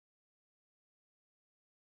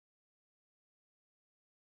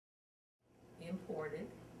imported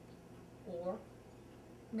or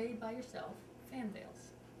made by yourself fan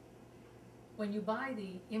veils. When you buy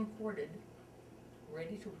the imported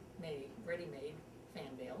ready-made fan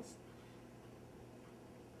veils,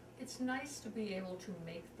 it's nice to be able to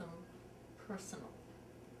make them personal.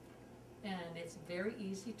 And it's very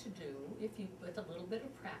easy to do if you, with a little bit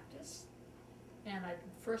of practice. And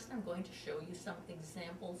first I'm going to show you some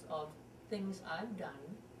examples of things I've done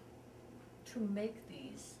to make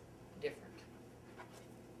these different.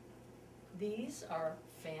 These are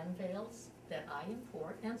fan veils that I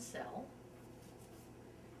import and sell.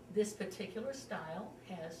 This particular style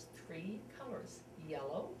has 3 colors: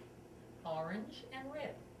 yellow, orange, and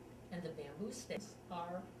red. And the bamboo sticks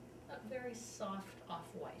are a very soft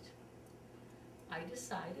off-white. I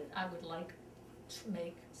decided I would like to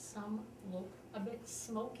make some look a bit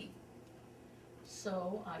smoky.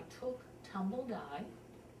 So I took tumble dye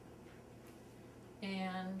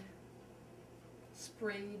and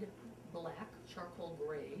sprayed black charcoal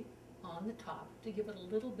gray on the top to give it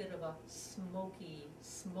a little bit of a smoky,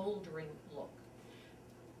 smoldering look.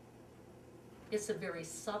 It's a very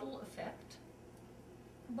subtle effect,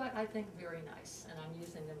 but I think very nice, and I'm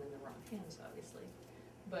using them in the wrong hands, obviously.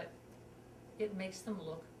 But it makes them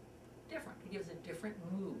look different. It gives a different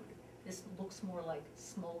mood. This looks more like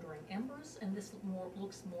smoldering embers, and this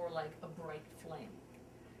looks more like a bright flame.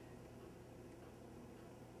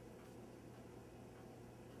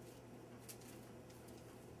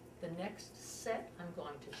 The next set I'm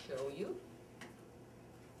going to show you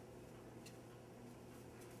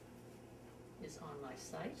is on my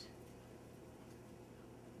site.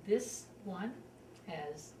 This one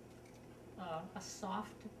has a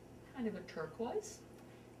soft kind of a turquoise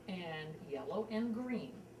and yellow and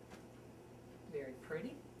green. Very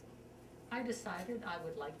pretty. I decided I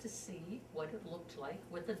would like to see what it looked like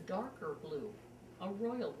with a darker blue, a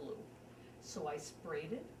royal blue. So I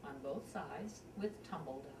sprayed it on both sides with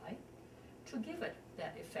tumble dye to give it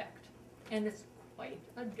that effect. And it's quite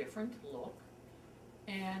a different look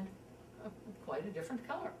and quite a different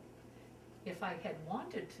color. If I had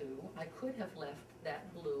wanted to, I could have left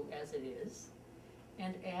that blue as it is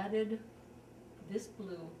and added this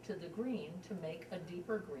blue to the green to make a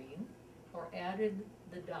deeper green, or added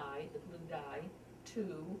the dye, the blue dye,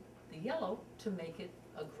 to the yellow to make it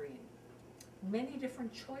a green. Many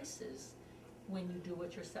different choices when you do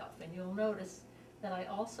it yourself. And you'll notice that I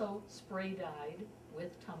also spray dyed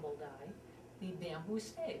with tumble dye the bamboo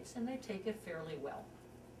staves, and they take it fairly well.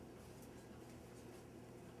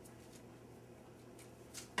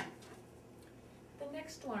 The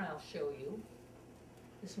next one I'll show you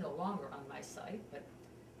is no longer on my site, but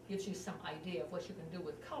gives you some idea of what you can do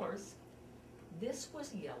with colors. This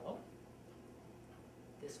was yellow.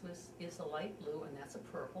 This is a light blue, and that's a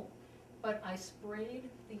purple. But I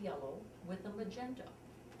sprayed the yellow with a magenta,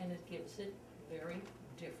 and it gives it a very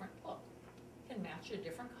different look. It can match a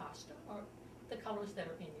different costume or the colors that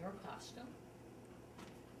are in your costume.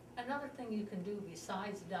 Another thing you can do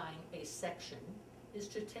besides dyeing a section is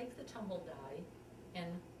to take the tumble dye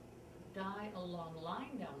and dye a long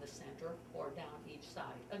line down the center or down each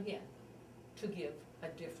side, again, to give a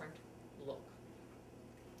different look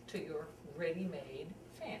to your ready-made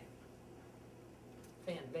fan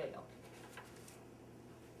veil.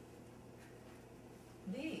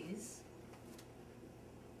 These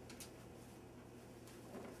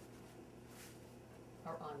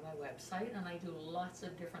are on my website, and I do lots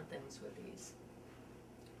of different things with these.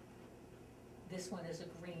 This one is a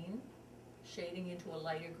green, shading into a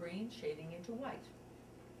lighter green, shading into white.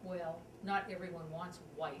 Well, not everyone wants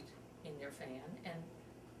white in their fan, and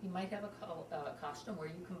you might have a costume where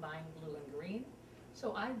you combine blue and green.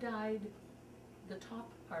 So I dyed the top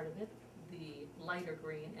part of it, the lighter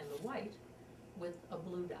green and the white, with a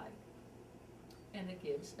blue dye. And it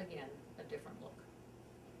gives, again, a different look.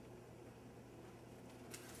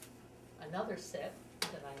 Another set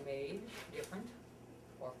that I made different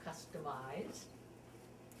or customized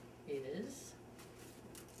is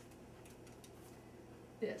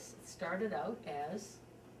this. It started out as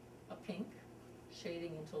a pink,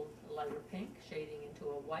 shading into a lighter pink, shading into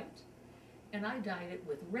a white, and I dyed it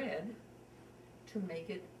with red to make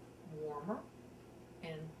it warmer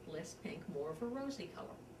and less pink, more of a rosy color.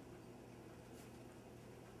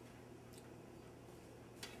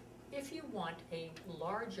 If you want a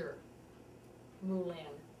larger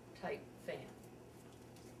Mulan type fan,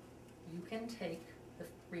 you can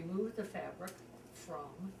remove the fabric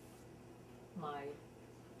from my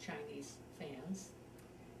Chinese fans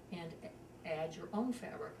and add your own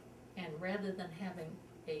fabric. And rather than having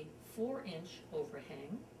a 4-inch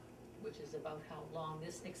overhang, which is about how long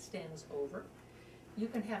this extends over, you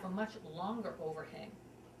can have a much longer overhang,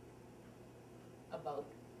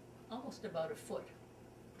 almost about a foot,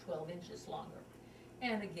 12 inches longer.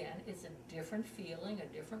 And again, it's a different feeling, a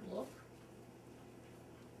different look.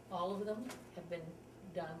 All of them have been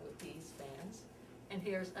done with these fans. And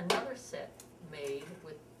here's another set made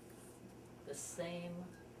with the same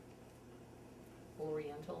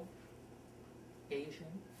Oriental Asian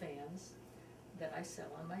fans that I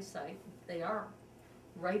sell on my site. They are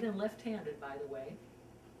right and left-handed, by the way.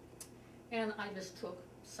 And I just took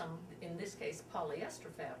some, in this case,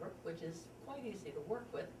 polyester fabric, which is quite easy to work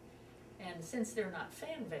with. And since they're not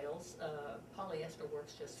fan veils, polyester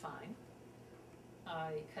works just fine.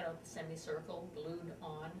 I cut out the semicircle, glued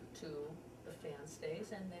on to the fan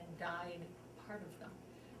stays, and then dyed part of them.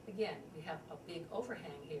 Again, we have a big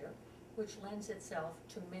overhang here, which lends itself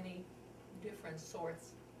to many different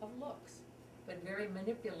sorts of looks, but very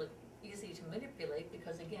easy to manipulate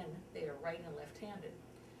because, again, they are right and left-handed.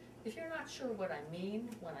 If you're not sure what I mean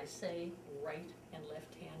when I say right and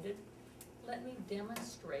left-handed, let me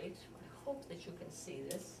demonstrate. I hope that you can see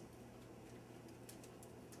this.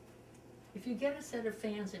 If you get a set of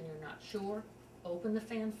fans and you're not sure, open the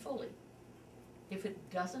fan fully. If it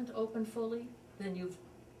doesn't open fully, then you've,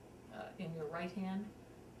 in your right hand,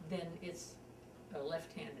 then it's a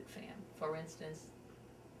left-handed fan. For instance,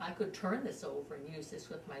 I could turn this over and use this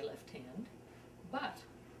with my left hand, but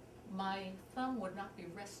my thumb would not be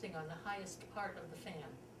resting on the highest part of the fan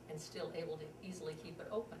and still able to easily keep it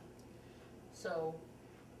open. So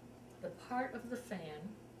the part of the fan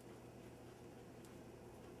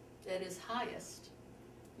that is highest,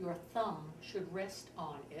 your thumb should rest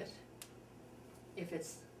on it. If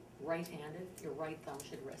it's right-handed, your right thumb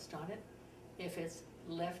should rest on it. If it's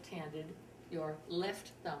left-handed, your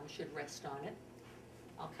left thumb should rest on it.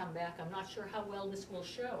 I'll come back. I'm not sure how well this will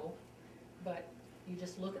show, but you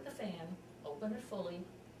just look at the fan, open it fully,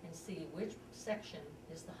 and see which section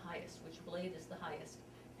is the highest, which blade is the highest,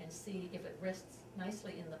 and see if it rests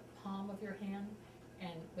nicely in the palm of your hand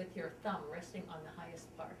and with your thumb resting on the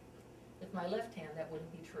highest part. With my left hand, that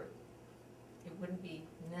wouldn't be true. It wouldn't be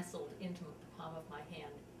nestled into the palm of my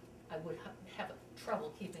hand. I would have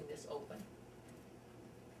trouble keeping this open.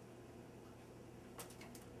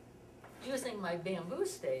 Using my bamboo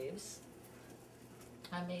staves,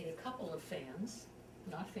 I made a couple of fans,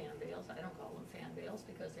 not fan veils, I don't call them fan veils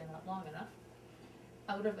because they're not long enough,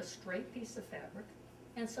 out of a straight piece of fabric,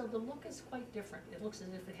 and so the look is quite different. It looks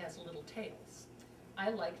as if it has little tails. I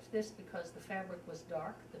liked this because the fabric was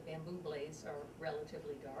dark, the bamboo blades are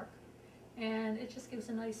relatively dark, and it just gives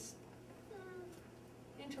a nice,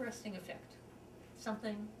 interesting effect,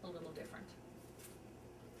 something a little different.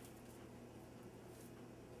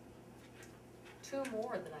 Two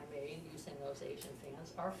more that I made using those Asian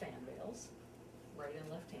fans are fan veils, right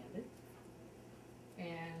and left-handed.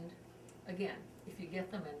 And again, if you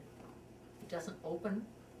get them and it doesn't open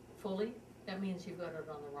fully, that means you've got it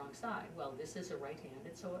on the wrong side. Well, this is a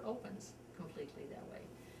right-handed, so it opens completely that way.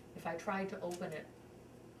 If I tried to open it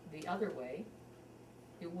the other way,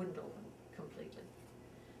 it wouldn't open completely.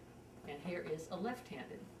 And here is a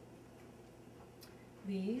left-handed.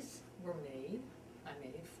 These were I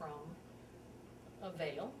made from a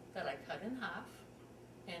veil that I cut in half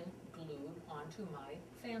and glued onto my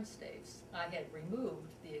fan staves. I had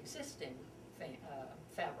removed the existing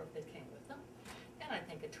fabric that came with them, and I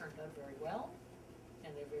think it turned out very well,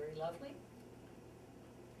 and they're very lovely.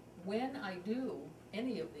 When I do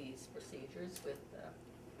any of these procedures with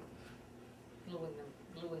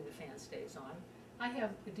gluing the fan staves on, I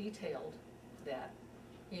have detailed that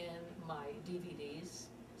in my DVDs,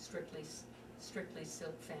 strictly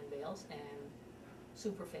silk fan veils and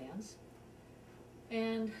super fans.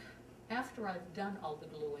 And after I've done all the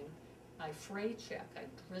gluing, I fray check, I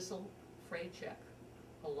drizzle fray check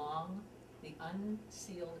along the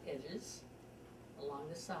unsealed edges, along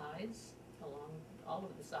the sides, along all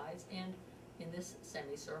of the sides, and in this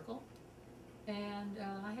semicircle. And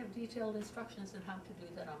I have detailed instructions on how to do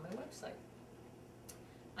that on my website.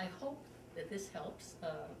 I hope that this helps.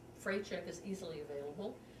 Fray check is easily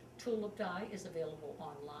available. Tulip dye is available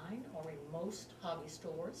online or in most hobby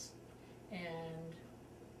stores. And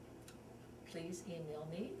please email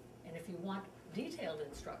me. And if you want detailed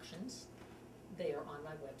instructions, they are on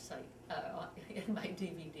my website, in my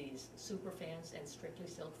DVDs, Super Fans and Strictly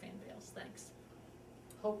Silk Fan Veils. Thanks.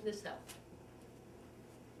 Hope this helped.